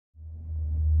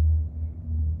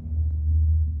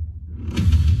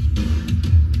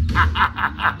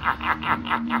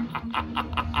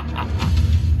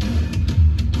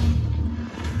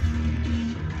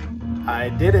I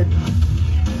did it.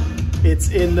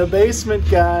 It's in the basement,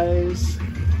 guys.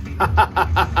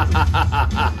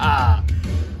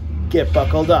 Get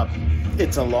buckled up.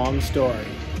 It's a long story.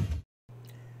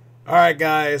 Alright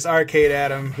guys, Arcade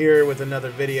Adam here with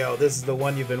another video. This is the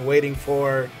one you've been waiting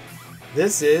for.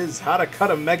 This is how to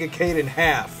cut a MEGACADE in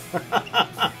half.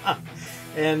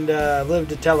 And live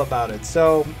to tell about it.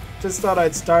 So, just thought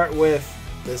I'd start with,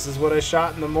 this is what I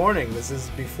shot in the morning. This is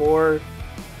before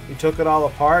we took it all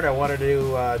apart. I wanted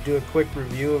to do a quick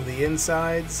review of the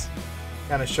insides,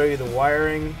 kind of show you the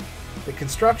wiring. The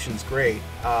construction's great.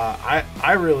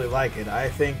 I really like it. I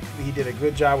think he did a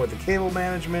good job with the cable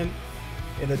management,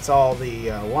 and it's all the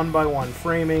 1x1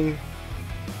 framing.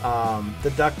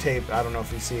 The duct tape, I don't know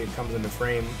if you see it, comes into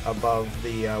frame above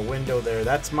the window there.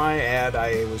 That's my ad.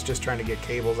 I was just trying to get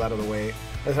cables out of the way.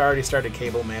 I already started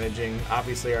cable managing.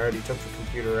 Obviously I already took the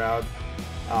computer out,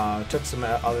 took some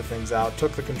other things out,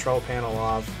 took the control panel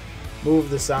off, moved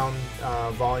the sound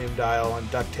volume dial, and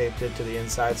duct taped it to the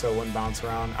inside so it wouldn't bounce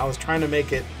around. I was trying to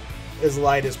make it as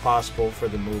light as possible for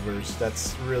the movers.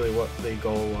 That's really what the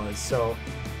goal was. So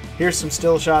here's some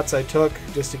still shots I took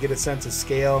just to get a sense of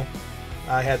scale.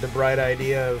 I had the bright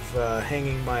idea of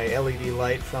hanging my LED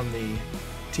light from the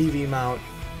TV mount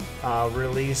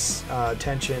release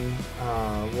tension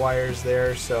wires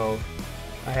there, so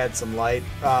I had some light.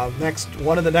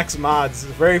 One of the next mods,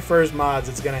 the very first mods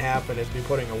that's going to happen is be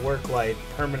putting a work light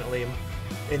permanently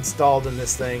installed in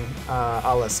this thing,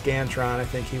 a la Scantron. I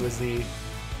think he was the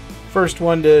first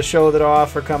one to show that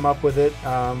off or come up with it.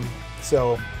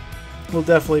 So we'll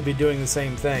definitely be doing the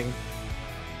same thing.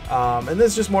 And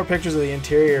this is just more pictures of the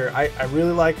interior. I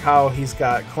really like how he's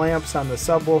got clamps on the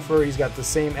subwoofer. He's got the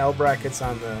same L brackets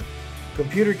on the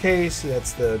computer case.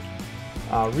 That's the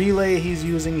relay he's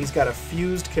using. He's got a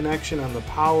fused connection on the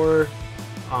power.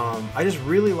 I just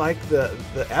really like the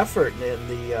effort, and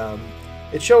the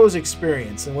it shows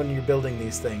experience. And when you're building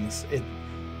these things,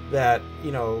 that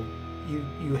you know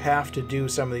you have to do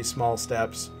some of these small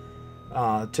steps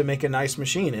to make a nice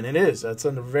machine, and it is. That's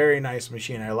a very nice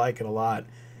machine. I like it a lot.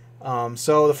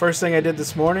 So the first thing I did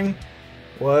this morning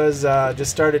was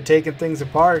just started taking things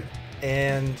apart,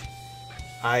 and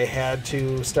I had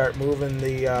to start moving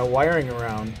the wiring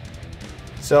around.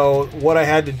 So what I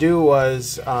had to do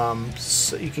was,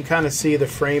 so you can kind of see the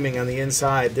framing on the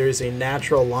inside. There's a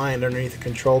natural line underneath the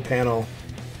control panel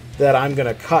that I'm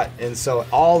going to cut, and so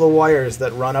all the wires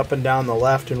that run up and down the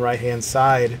left and right hand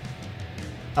side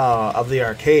of the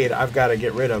arcade I've got to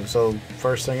get rid of. So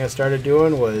first thing I started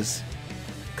doing was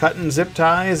cutting zip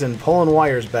ties and pulling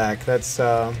wires back. That's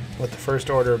what the first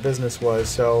order of business was.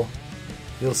 So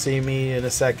you'll see me in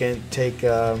a second take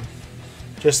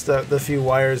just the few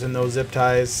wires in those zip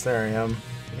ties. There I am,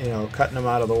 you know, cutting them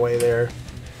out of the way there,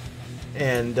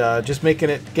 and just getting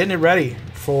it ready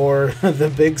for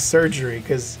the big surgery.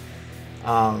 Because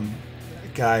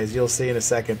guys, you'll see in a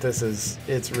second,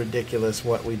 it's ridiculous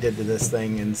what we did to this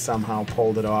thing and somehow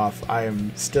pulled it off. I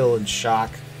am still in shock.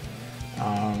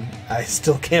 I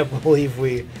still can't believe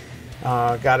we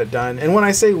got it done. And when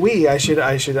I say we, I should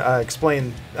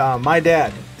explain. My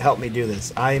dad helped me do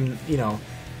this. I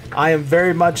am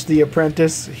very much the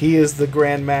apprentice. He is the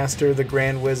grandmaster, the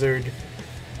grand wizard,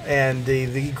 and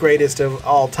the greatest of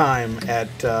all time at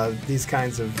these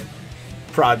kinds of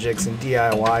projects and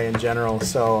DIY in general.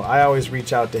 So I always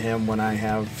reach out to him when I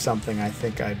have something I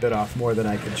think I bit off more than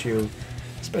I could chew,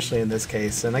 especially in this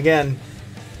case. And again,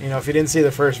 you know, if you didn't see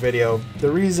the first video, the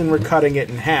reason we're cutting it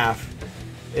in half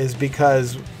is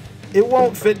because it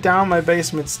won't fit down my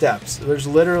basement steps. There's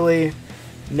literally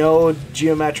no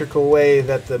geometrical way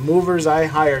that the movers I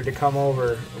hired to come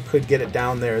over could get it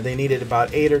down there. They needed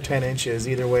about 8 or 10 inches.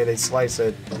 Either way they slice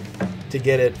it to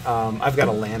get it. I've got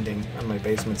a landing on my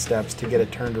basement steps to get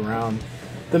it turned around.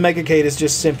 The MEGACADE is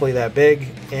just simply that big,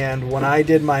 and when I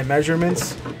did my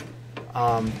measurements,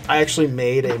 I actually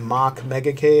made a mock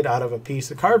MEGACADE out of a piece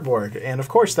of cardboard, and of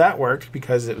course that worked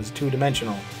because it was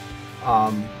two-dimensional.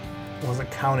 I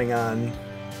wasn't counting on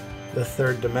the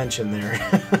third dimension there.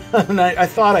 And I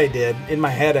thought I did. In my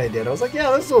head I did. I was like,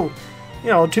 yeah, this will, you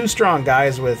know, 2 strong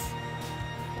guys with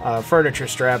furniture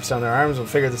straps on their arms will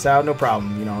figure this out, no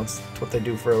problem. You know, it's what they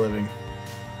do for a living.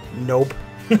 Nope.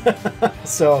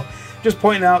 So just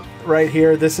pointing out right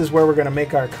here, this is where we're going to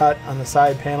make our cut on the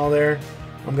side panel there.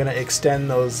 I'm going to extend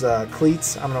those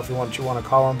cleats. I don't know if what you want to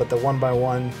call them, but the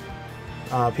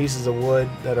 1x1 pieces of wood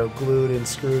that are glued and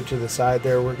screwed to the side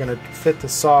there. We're going to fit the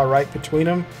saw right between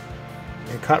them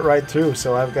and cut right through.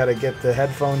 So I've got to get the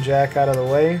headphone jack out of the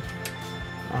way.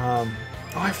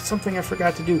 Oh, I have something I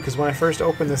forgot to do, because when I first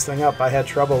opened this thing up, I had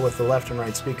trouble with the left and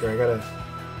right speaker. I gotta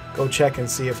go check and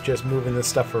see if just moving this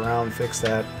stuff around fix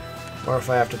that, or if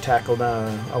I have to tackle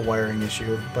down a wiring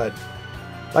issue. But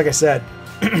like I said,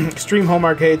 Extreme Home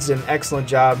Arcade's an excellent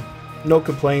job. No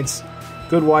complaints.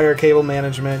 Good wire cable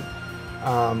management.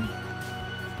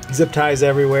 Zip ties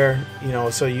everywhere. You know,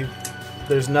 so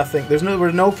there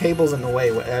were no cables in the way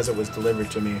as it was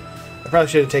delivered to me. I probably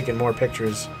should have taken more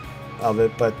pictures of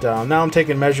it, but now I'm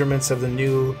taking measurements of the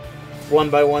new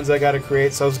 1x1s I got to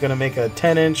create. So I was going to make a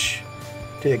 10-inch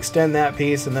to extend that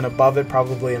piece, and then above it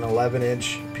probably an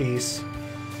 11-inch piece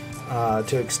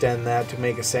to extend that to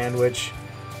make a sandwich.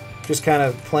 Just kind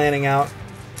of planning out,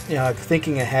 you know,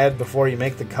 thinking ahead before you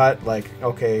make the cut. Like,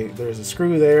 okay, there's a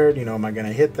screw there. You know, am I going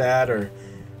to hit that, or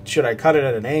should I cut it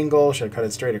at an angle? Should I cut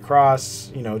it straight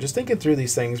across? You know, just thinking through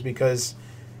these things, because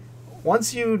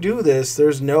once you do this,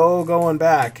 there's no going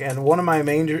back. And one of my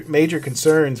major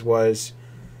concerns was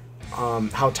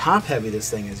how top heavy this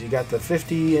thing is. You got the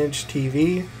 50-inch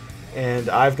TV, and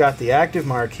I've got the active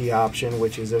marquee option,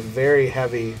 which is a very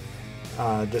heavy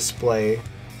display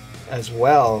as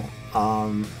well.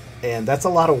 And that's a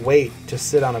lot of weight to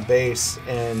sit on a base,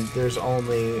 and there's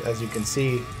only, as you can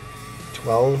see,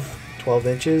 12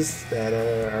 inches that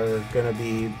are going to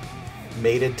be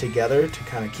mated together to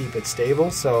kind of keep it stable.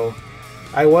 So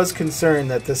I was concerned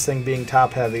that this thing being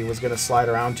top heavy was going to slide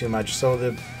around too much. So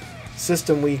the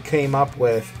system we came up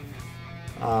with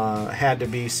had to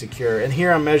be secure. And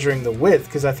here I'm measuring the width,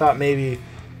 because I thought maybe,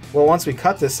 well, once we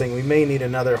cut this thing, we may need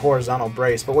another horizontal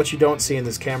brace. But what you don't see in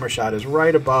this camera shot is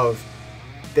right above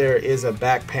there is a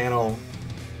back panel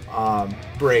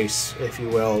brace, if you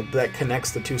will, that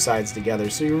connects the two sides together.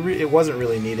 So it wasn't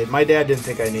really needed. My dad didn't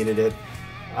think I needed it,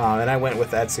 and I went with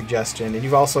that suggestion. And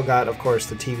you've also got, of course,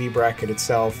 the TV bracket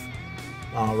itself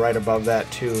right above that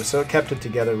too. So it kept it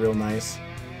together real nice.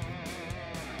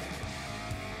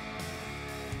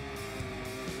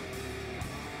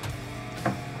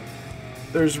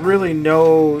 There's really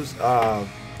no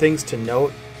things to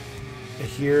note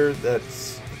here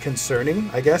that's concerning,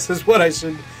 I guess, is what I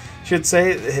should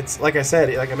say. It's like I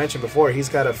said, like I mentioned before, he's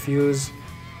got a fuse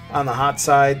on the hot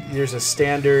side. There's a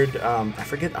standard, I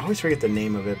always forget the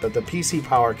name of it, but the PC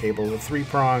power cable, the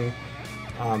 3-prong.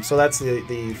 So that's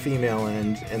the female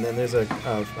end, and then there's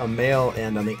a male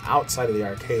end on the outside of the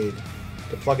arcade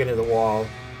to plug it into the wall.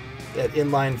 That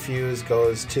inline fuse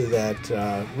goes to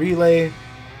that relay,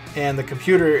 and the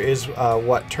computer is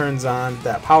what turns on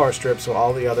that power strip, so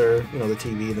all the other, you know, the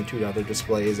TV and the two other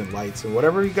displays and lights and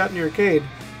whatever you got in your arcade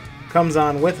comes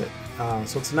on with it.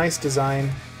 So it's a nice design.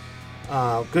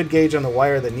 Good gauge on the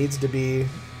wire that needs to be,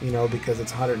 you know, because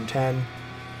it's 110.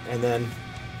 And then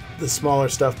the smaller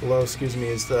stuff below, excuse me,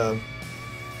 is the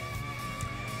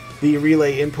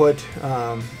relay input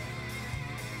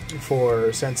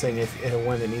for sensing if and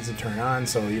when it needs to turn on.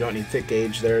 So you don't need thick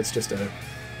gauge there. It's just a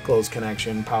closed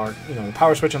connection. Power, you know, the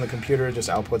power switch on the computer just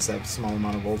outputs that small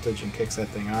amount of voltage and kicks that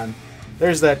thing on.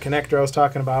 There's that connector I was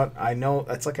talking about. I know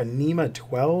it's like a NEMA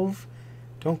 12.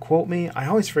 Don't quote me. I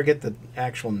always forget the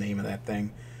actual name of that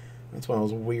thing. That's one of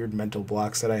those weird mental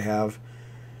blocks that I have.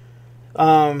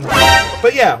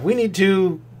 But yeah, we need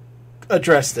to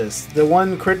address this. The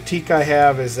one critique I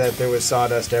have is that there was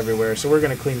sawdust everywhere, so we're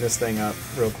going to clean this thing up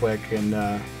real quick, and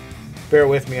bear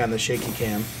with me on the shaky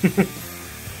cam.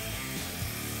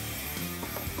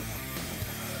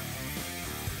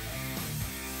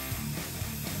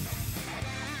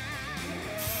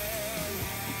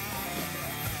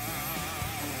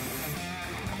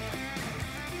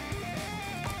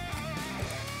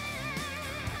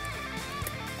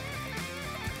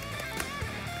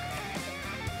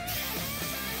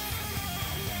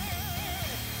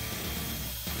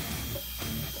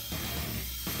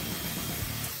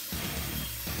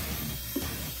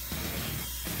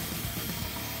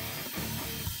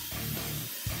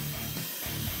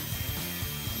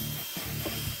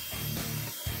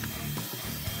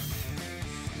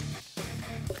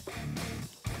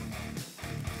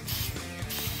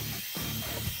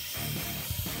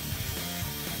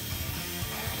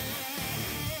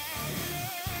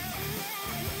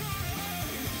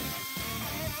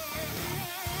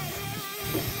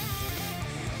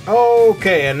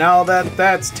 Okay, and now that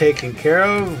that's taken care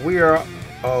of, we are...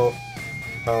 Oh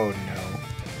no.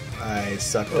 I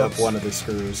sucked up one of the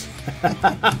screws.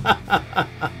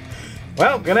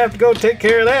 Well, gonna have to go take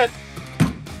care of that.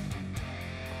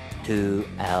 2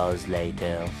 hours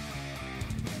later.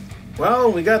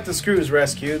 Well, we got the screws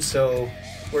rescued, so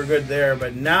we're good there.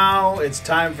 But now it's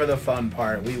time for the fun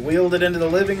part. We wheeled it into the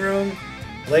living room,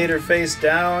 laid her face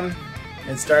down,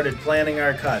 and started planning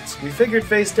our cuts. We figured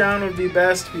face down would be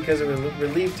best because it would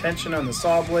relieve tension on the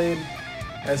saw blade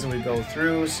as we go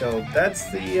through. So that's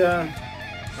the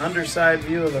underside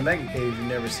view of a MEGACADE if you've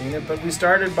never seen it. But we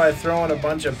started by throwing a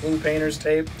bunch of blue painter's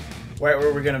tape right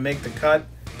where we're going to make the cut.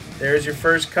 There's your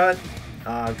first cut.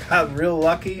 Got real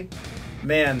lucky.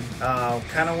 Man,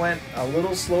 kind of went a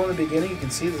little slow in the beginning. You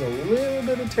can see there's a little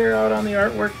bit of tear out on the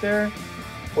artwork there.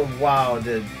 But wow,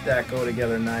 did that go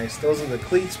together nice. Those are the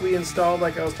cleats we installed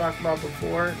like I was talking about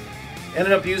before.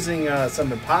 Ended up using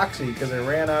some epoxy because I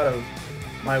ran out of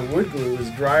my wood glue. It was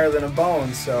drier than a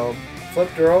bone. So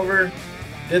flipped her over,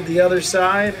 did the other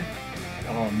side.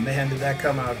 Oh man, did that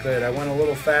come out good. I went a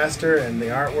little faster and the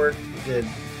artwork did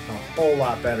a whole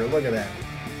lot better. Look at that.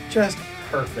 Just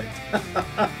perfect.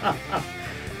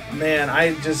 Man,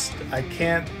 I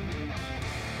can't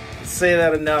say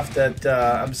that enough that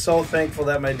I'm so thankful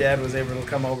that my dad was able to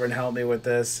come over and help me with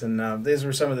this. And these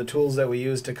were some of the tools that we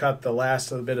used to cut the last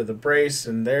little bit of the brace.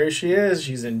 And there she is.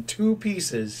 She's in 2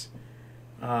 pieces.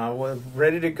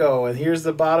 Ready to go. And here's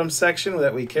the bottom section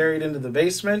that we carried into the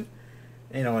basement.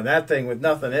 You know, and that thing with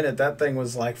nothing in it, that thing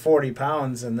was like 40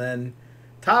 pounds. And then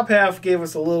top half gave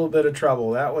us a little bit of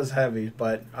trouble. That was heavy.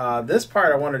 But this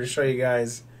part I wanted to show you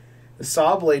guys. The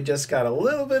saw blade just got a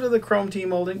little bit of the chrome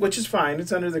T-molding, which is fine.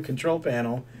 It's under the control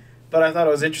panel. But I thought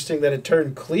it was interesting that it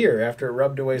turned clear after it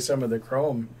rubbed away some of the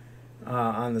chrome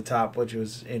on the top, which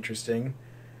was interesting.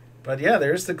 But yeah,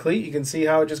 there's the cleat. You can see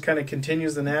how it just kind of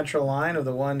continues the natural line of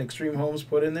the one Extreme Homes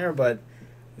put in there. But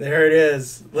there it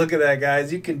is. Look at that,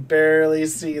 guys. You can barely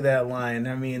see that line.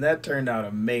 I mean, that turned out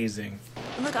amazing.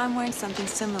 Look, I'm wearing something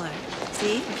similar.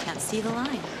 See? You can't see the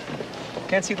line.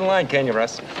 Can't see the line, can you,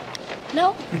 Russ?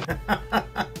 No.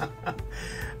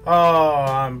 Oh,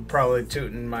 I'm probably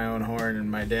tooting my own horn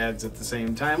and my dad's at the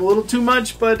same time. A little too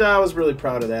much, but I was really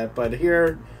proud of that. But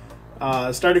here,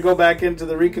 started to go back into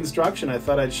the reconstruction. I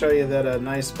thought I'd show you that a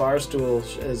nice bar stool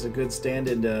is a good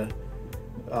stand-in to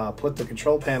put the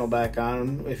control panel back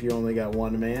on if you only got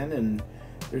one man. And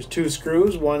there's 2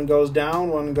 screws. One goes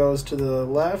down, one goes to the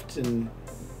left, and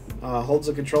holds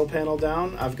the control panel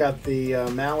down. I've got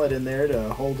the mallet in there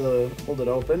to hold it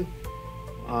open.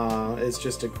 It's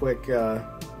just a quick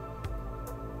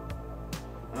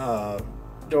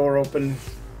door open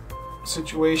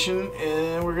situation,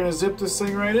 and we're gonna zip this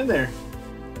thing right in there.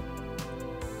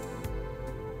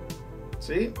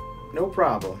 See? No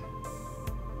problem.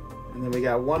 And then we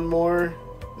got one more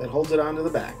that holds it onto the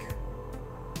back.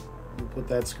 We'll put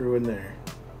that screw in there.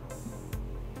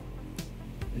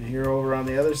 And here over on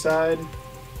the other side,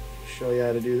 show you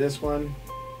how to do this one.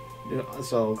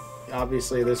 So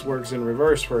obviously this works in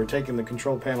reverse for taking the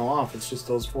control panel off. It's just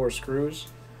those 4 screws.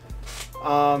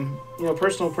 You know,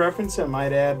 personal preference, I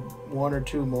might add 1 or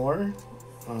 2 more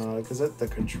because the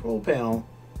control panel,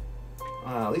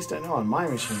 at least I know on my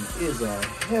machine, is a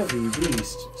heavy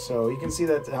beast. So you can see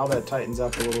that how that tightens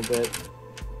up a little bit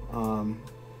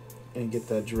and get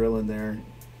that drill in there.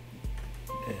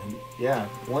 And yeah,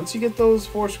 once you get those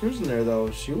 4 screws in there, though,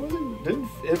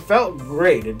 it felt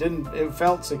great. It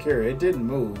felt secure. It didn't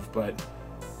move, but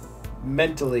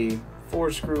mentally,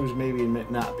 4 screws maybe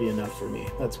not be enough for me.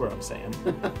 That's what I'm saying.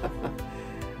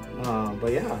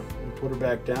 But yeah, we put her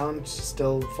back down. She's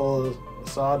still full of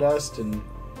sawdust, and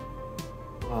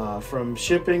from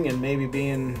shipping and maybe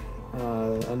being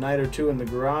a night or 2 in the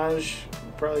garage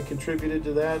probably contributed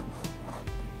to that.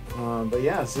 But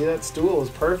yeah, see, that stool is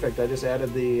perfect. I just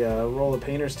added the roll of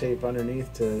painter's tape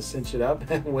underneath to cinch it up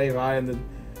and wave high in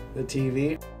the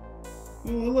TV.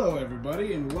 Well, hello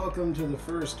everybody, and welcome to the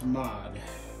first mod.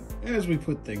 As we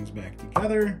put things back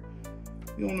together,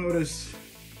 you'll notice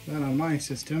that on my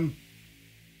system,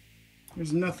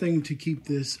 there's nothing to keep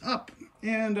this up.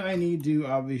 And I need to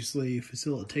obviously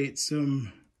facilitate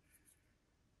some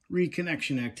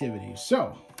reconnection activities.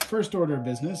 So, first order of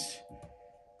business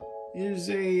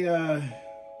is a,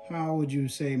 how would you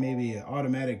say, maybe an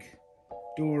automatic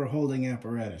door holding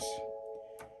apparatus.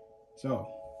 So,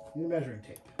 need measuring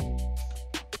tape.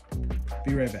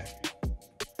 Be right back.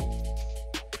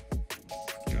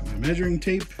 Got my measuring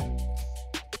tape.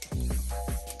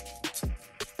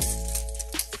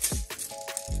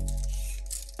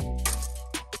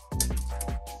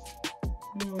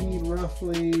 We need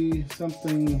roughly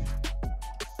something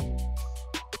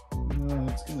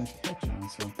that's going to catch on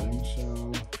something,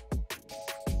 so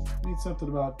I need something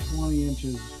about 20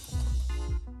 inches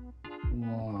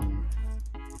long.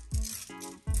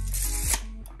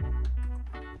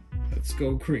 Let's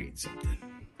go create something.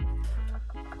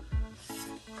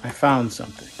 I found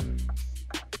something.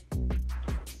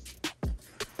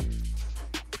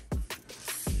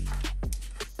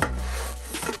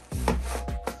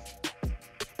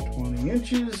 20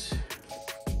 inches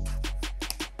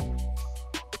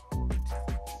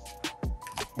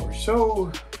or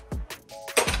so.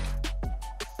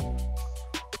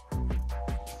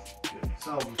 Get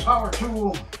the power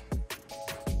tool.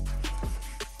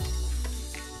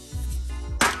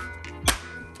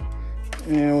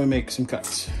 And we make some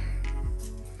cuts.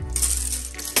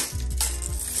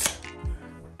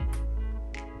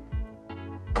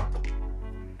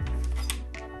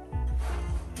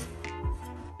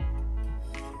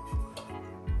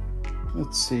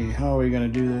 Let's see, how are we gonna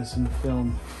do this in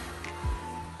film?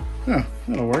 Oh,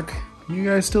 that'll work. You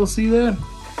guys still see that?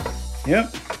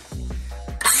 Yep.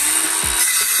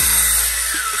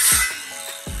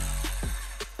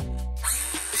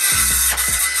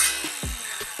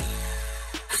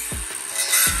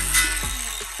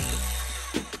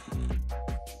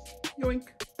 Yoink.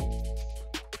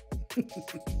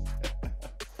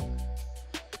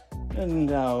 And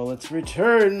now let's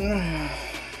return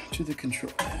to the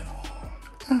control panel.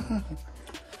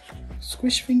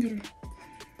 Squish finger.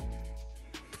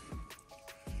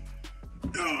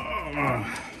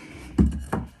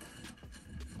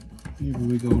 Here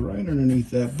we go, right underneath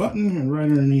that button and right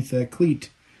underneath that cleat.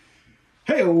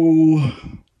 Hey-oh!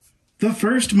 The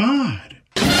first mod!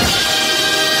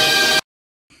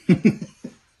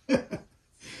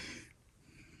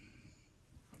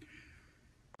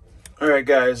 Alright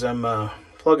guys, I'm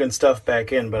plugging stuff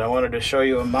back in, but I wanted to show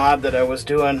you a mod that I was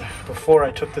doing before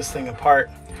I took this thing apart.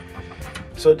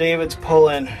 So David's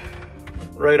pulling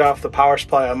right off the power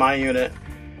supply on my unit.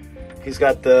 He's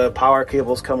got the power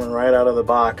cables coming right out of the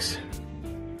box.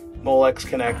 Molex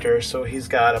connector. So he's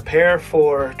got a pair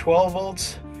for 12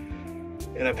 volts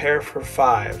and a pair for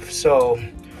 5. So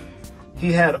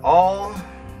he had all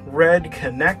red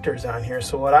connectors on here.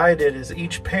 So what I did is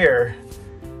each pair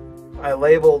I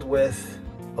labeled with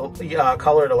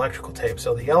colored electrical tape.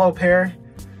 So the yellow pair,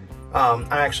 I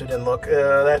actually didn't look.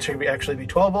 That should actually be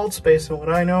 12 volts based on what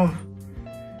I know.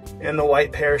 And the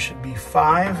white pair should be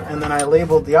 5. And then I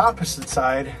labeled the opposite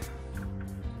side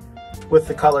with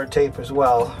the colored tape as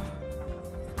well.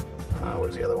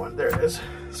 Where's the other one? There it is.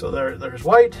 So there's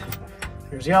white,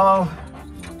 there's yellow,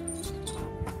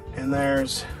 and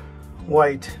there's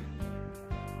white,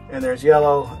 and there's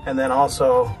yellow. And then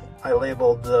also I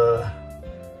labeled the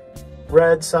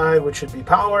red side, which should be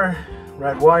power,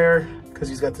 red wire, because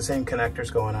he's got the same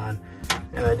connectors going on.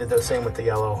 And I did the same with the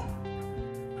yellow.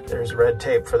 There's red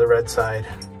tape for the red side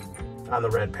on the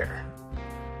red pair.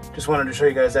 Just wanted to show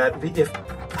you guys that.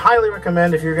 Highly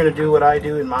recommend, if you're going to do what I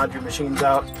do and mod your machines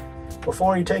out,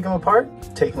 before you take them apart,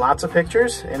 take lots of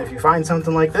pictures, and if you find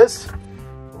something like this,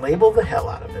 label the hell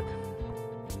out of it.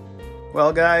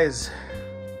 Well guys,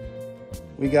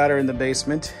 we got her in the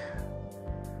basement.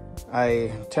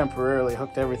 I temporarily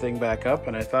hooked everything back up,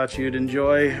 and I thought you'd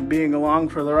enjoy being along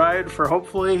for the ride for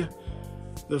hopefully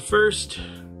the first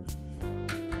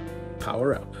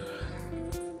power up.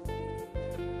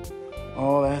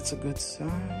 Oh, that's a good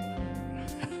sign.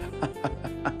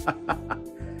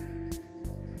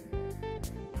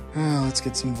 Let's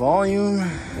get some volume.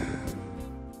 How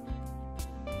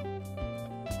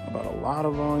about a lot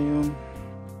of volume?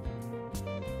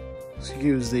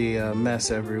 Excuse the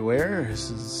mess everywhere. This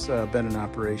has been in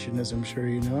operation, as I'm sure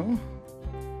you know.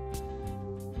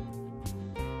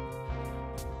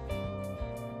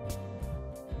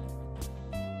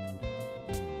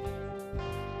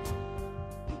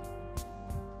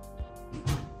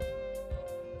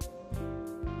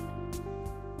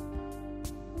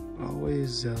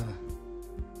 Always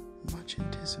much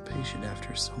anticipation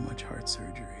after so much heart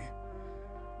surgery.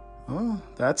 Oh,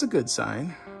 that's a good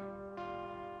sign.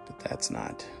 But that's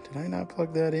not. Did I not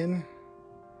plug that in?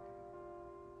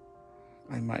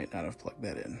 I might not have plugged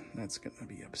that in. That's gonna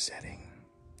be upsetting.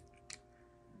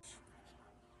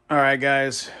 All right,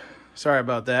 guys. Sorry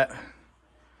about that.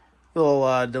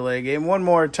 Little delay game. One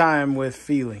more time with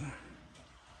feeling.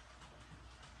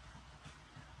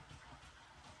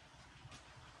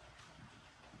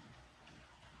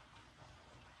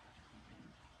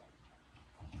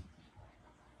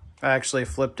 I actually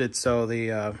flipped it so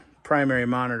the primary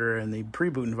monitor in the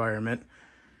pre-boot environment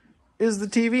is the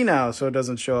TV now, so it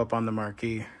doesn't show up on the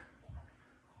marquee.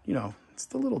 You know, it's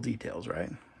the little details, right?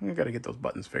 We got to get those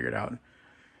buttons figured out.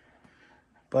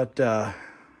 But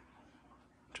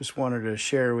just wanted to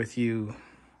share with you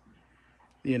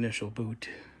the initial boot.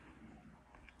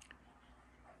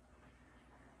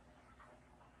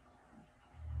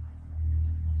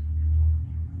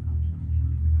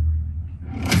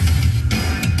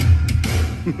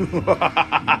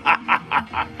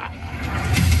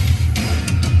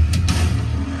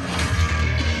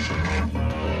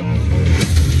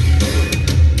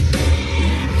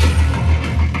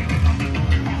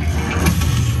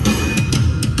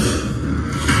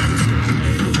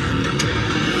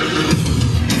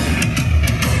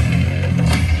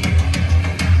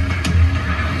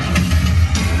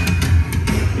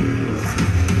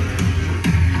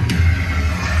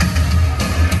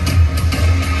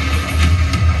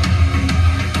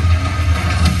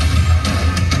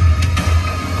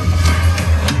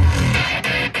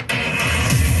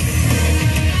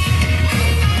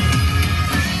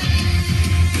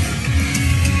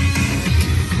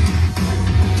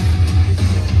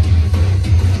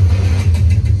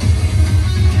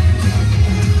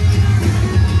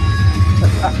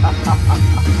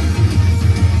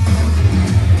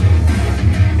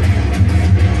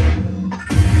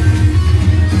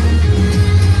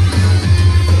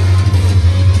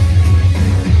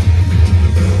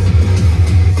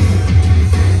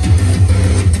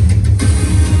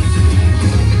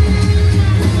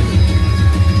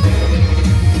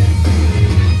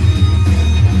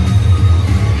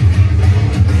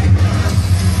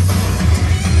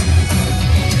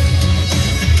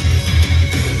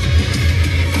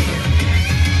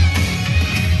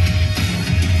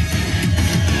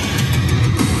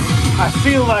 I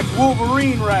feel like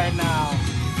Wolverine right now.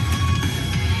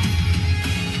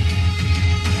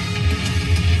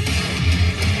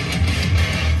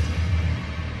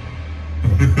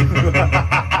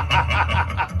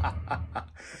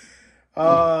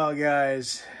 Oh,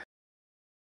 guys.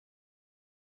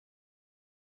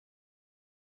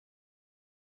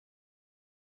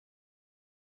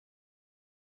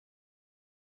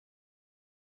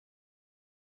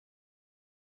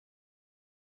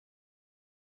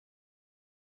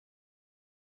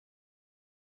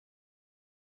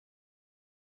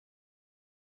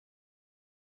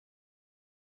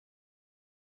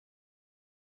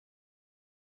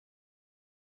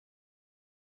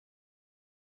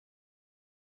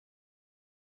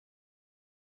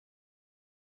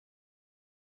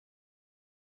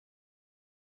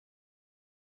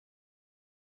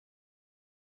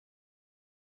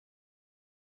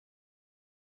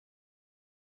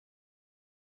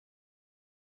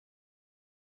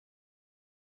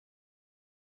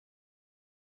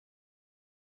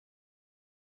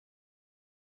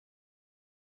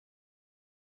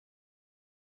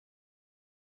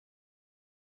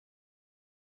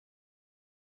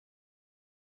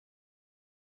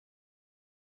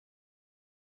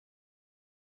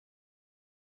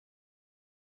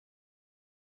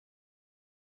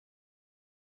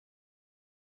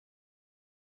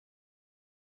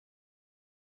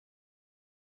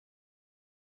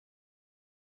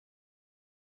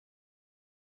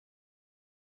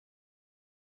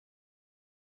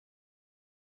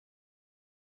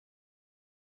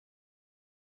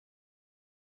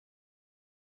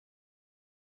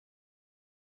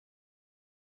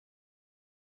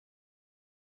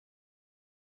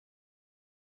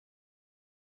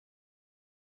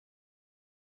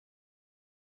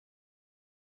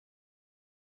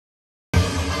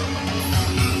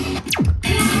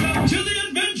 To the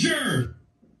adventure!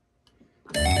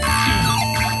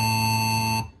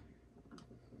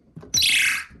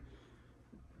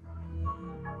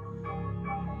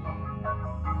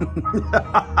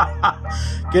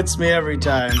 Gets me every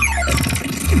time.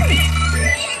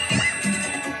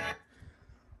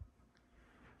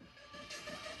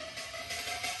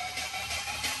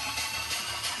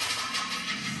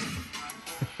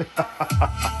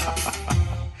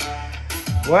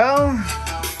 Well,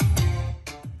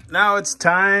 now it's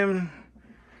time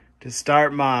to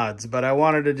start mods, but I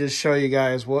wanted to just show you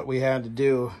guys what we had to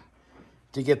do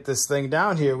to get this thing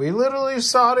down here. We literally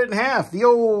sawed it in half. The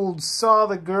old saw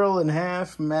the girl in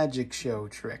half magic show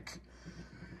trick.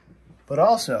 But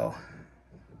also,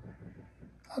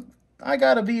 I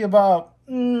gotta be about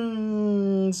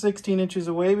 16 inches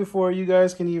away before you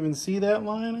guys can even see that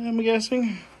line, I'm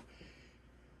guessing.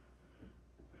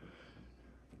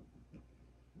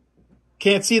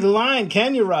 Can't see the line,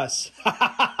 can you, Russ?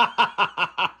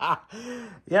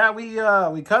 Yeah,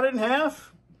 we cut it in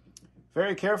half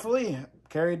very carefully.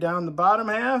 Carried down the bottom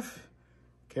half,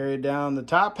 carried down the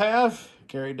top half,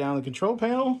 carried down the control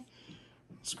panel,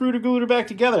 screwed or glued it back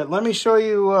together. Let me show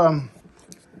you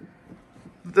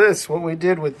what we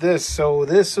did with this. So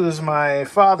this was my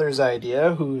father's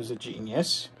idea, who's a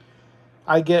genius.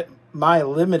 I get my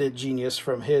limited genius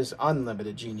from his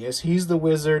unlimited genius. He's the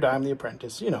wizard, I'm the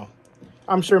apprentice, you know.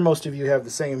 I'm sure most of you have the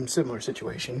same similar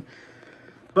situation.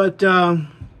 But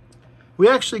we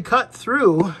actually cut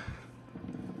through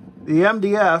the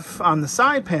MDF on the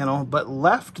side panel, but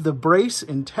left the brace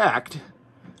intact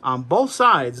on both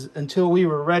sides until we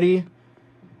were ready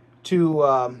to,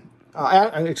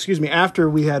 after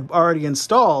we had already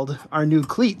installed our new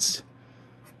cleats.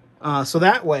 So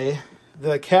that way,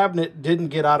 the cabinet didn't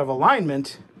get out of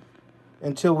alignment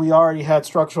until we already had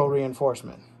structural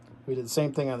reinforcement. We did the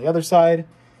same thing on the other side.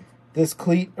 This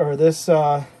cleat, or this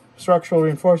structural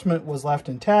reinforcement was left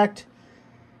intact.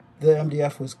 The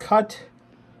MDF was cut.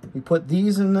 We put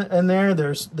these in there.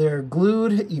 They're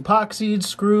glued, epoxied,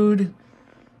 screwed,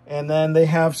 and then they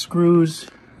have screws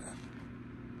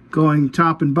going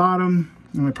top and bottom.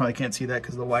 And I probably can't see that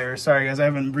because of the wires. Sorry guys, I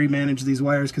haven't remanaged these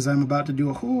wires because I'm about to do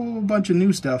a whole bunch of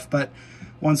new stuff. But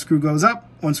one screw goes up,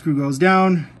 one screw goes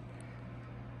down.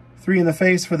 3 in the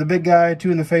face for the big guy,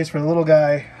 2 in the face for the little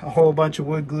guy, a whole bunch of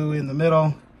wood glue in the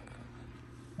middle.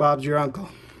 Bob's your uncle.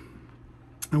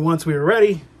 And once we were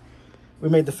ready, we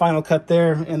made the final cut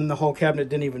there, and the whole cabinet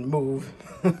didn't even move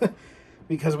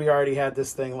because we already had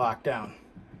this thing locked down.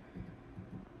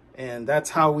 And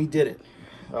that's how we did it.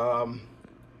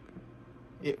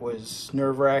 It was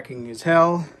nerve-wracking as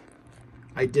hell.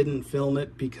 I didn't film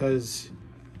it because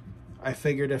I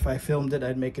figured if I filmed it,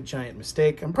 I'd make a giant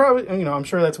mistake. I'm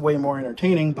sure that's way more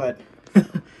entertaining, but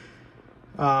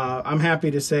I'm happy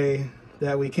to say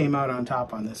that we came out on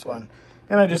top on this one.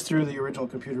 And I just threw the original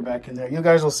computer back in there. You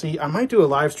guys will see. I might do a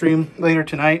live stream later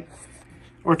tonight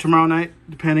or tomorrow night,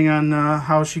 depending on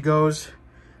how she goes.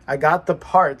 I got the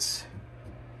parts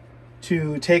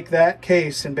to take that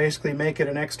case and basically make it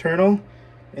an external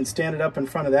and stand it up in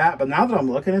front of that. But now that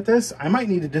I'm looking at this, I might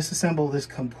need to disassemble this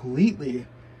completely,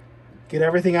 get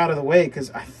everything out of the way, because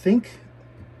I think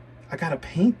I gotta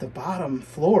paint the bottom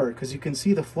floor, because you can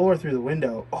see the floor through the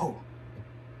window. Oh,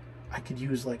 I could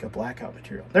use like a blackout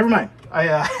material. Never mind.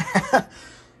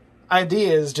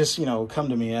 Ideas just, you know, come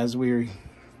to me as we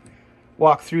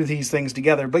walk through these things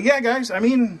together. But yeah, guys, I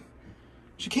mean,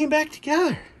 she came back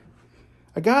together.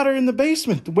 I got her in the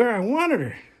basement where I wanted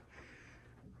her.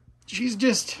 She's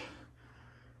just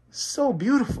so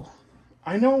beautiful.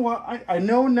 I know why. I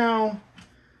know now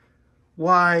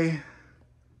why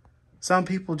some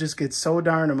people just get so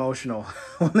darn emotional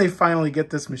when they finally get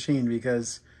this machine,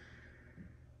 because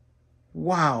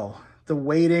wow, the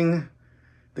waiting,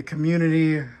 the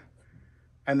community,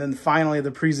 and then finally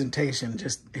the presentation,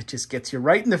 it just gets you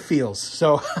right in the feels.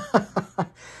 So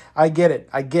I get it.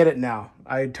 I get it now.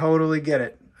 I totally get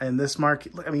it. And this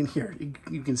marquee, I mean, here,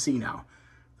 you can see now.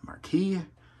 The marquee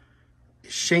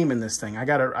is shaming this thing. I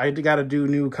gotta do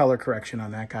new color correction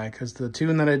on that guy, because the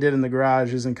tune that I did in the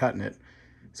garage isn't cutting it.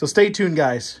 So stay tuned,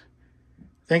 guys.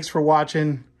 Thanks for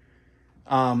watching.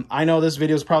 I know this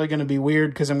video is probably going to be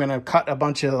weird because I'm going to cut a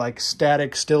bunch of like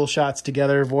static still shots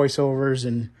together, voiceovers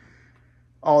and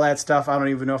all that stuff. I don't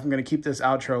even know if I'm going to keep this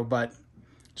outro, but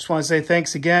just want to say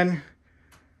thanks again.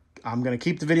 I'm going to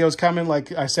keep the videos coming.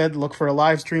 Like I said, look for a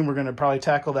live stream. We're going to probably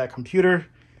tackle that computer,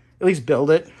 at least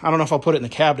build it. I don't know if I'll put it in the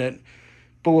cabinet,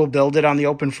 but we'll build it on the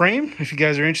open frame. If you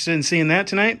guys are interested in seeing that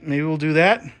tonight, maybe we'll do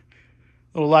that.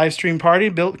 Little live stream party,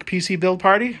 PC build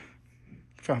party.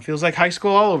 Feels like high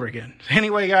school all over again.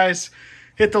 Anyway, guys,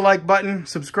 hit the like button,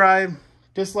 subscribe.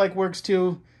 Dislike works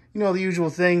too. You know, the usual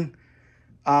thing.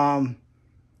 And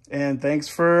thanks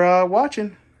for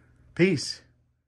watching. Peace.